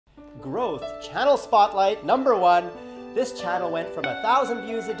growth. Channel Spotlight, #1. This channel went from 1,000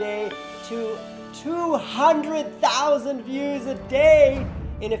 views a day to 200,000 views a day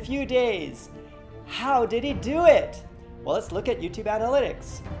in a few days. How did he do it? Well, let's look at YouTube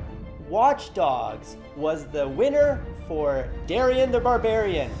analytics. Watch Dogs was the winner for Darien the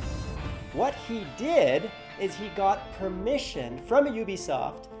Barbarian. What he did is he got permission from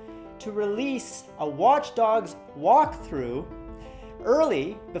Ubisoft to release a Watch Dogs walkthrough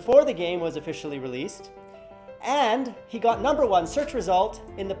early, before the game was officially released, and he got #1 search result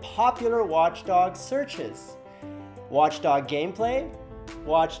in the popular Watch Dogs searches. Watch Dog gameplay,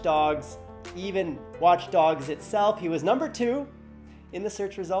 Watch Dogs, even Watch Dogs itself, he was #2 in the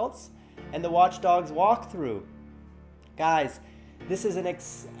search results, and the Watch Dogs walkthrough. Guys, this is an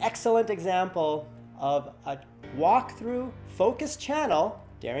excellent example of a walkthrough focused channel,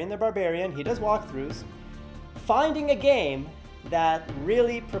 Darien the Barbarian, he does walkthroughs, finding a game that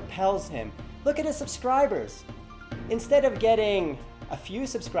really propels him. Look at his subscribers. Instead of getting a few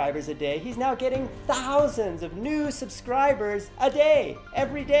subscribers a day, he's now getting thousands of new subscribers a day,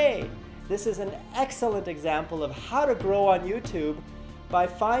 every day. This is an excellent example of how to grow on YouTube by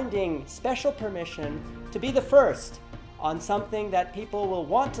finding special permission to be the first on something that people will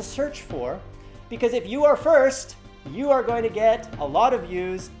want to search for. Because if you are first, you are going to get a lot of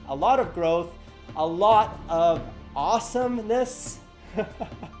views, a lot of growth, a lot of awesomeness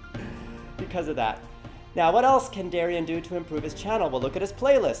because of that. Now, what else can Darien do to improve his channel? Well, look at his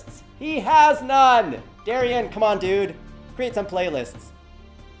playlists. He has none! Darien, come on, dude. Create some playlists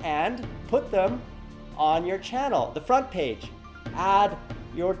and put them on your channel, the front page. Add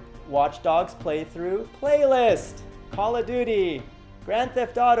your Watch Dogs playthrough playlist, Call of Duty, Grand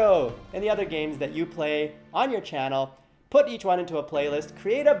Theft Auto, and the other games that you play on your channel. Put each one into a playlist.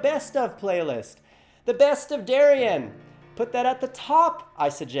 Create a best of playlist. The best of Darien. Put that at the top, I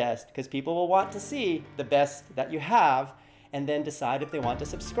suggest, because people will want to see the best that you have and then decide if they want to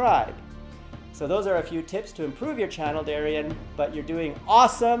subscribe. So those are a few tips to improve your channel, Darien, but you're doing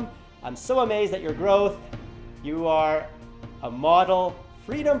awesome. I'm so amazed at your growth. You are a model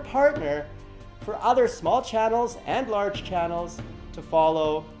freedom partner for other small channels and large channels to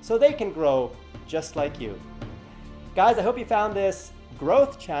follow so they can grow just like you. Guys, I hope you found this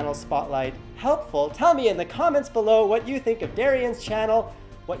growth channel spotlight helpful. Tell me in the comments below what you think of Darien's channel,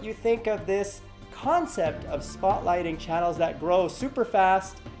 what you think of this concept of spotlighting channels that grow super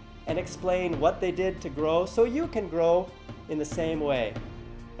fast, and explain what they did to grow so you can grow in the same way.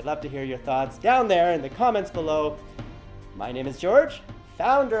 I'd love to hear your thoughts down there in the comments below. My name is George,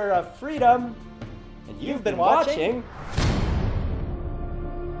 founder of Freedom, and you've been watching.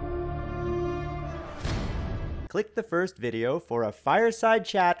 Click the first video for a fireside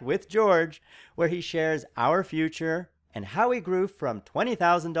chat with George, where he shares our future and how he grew from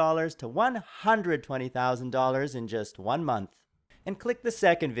 $20,000 to $120,000 in just 1 month. And click the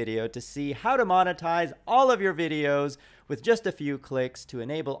second video to see how to monetize all of your videos with just a few clicks to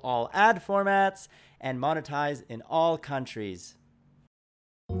enable all ad formats and monetize in all countries.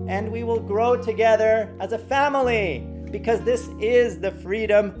 And we will grow together as a family, because this is the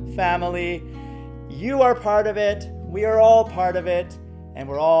Freedom family. You are part of it, we are all part of it, and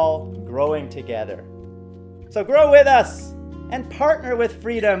we're all growing together. So grow with us and partner with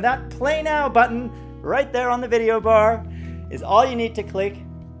Freedom. That Play Now button right there on the video bar is all you need to click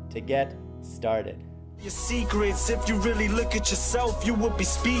to get started. Your secrets, if you really look at yourself, you would be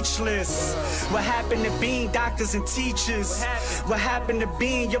speechless. What happened to being doctors and teachers? What happened to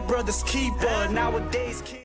being your brother's keeper? Nowadays, kids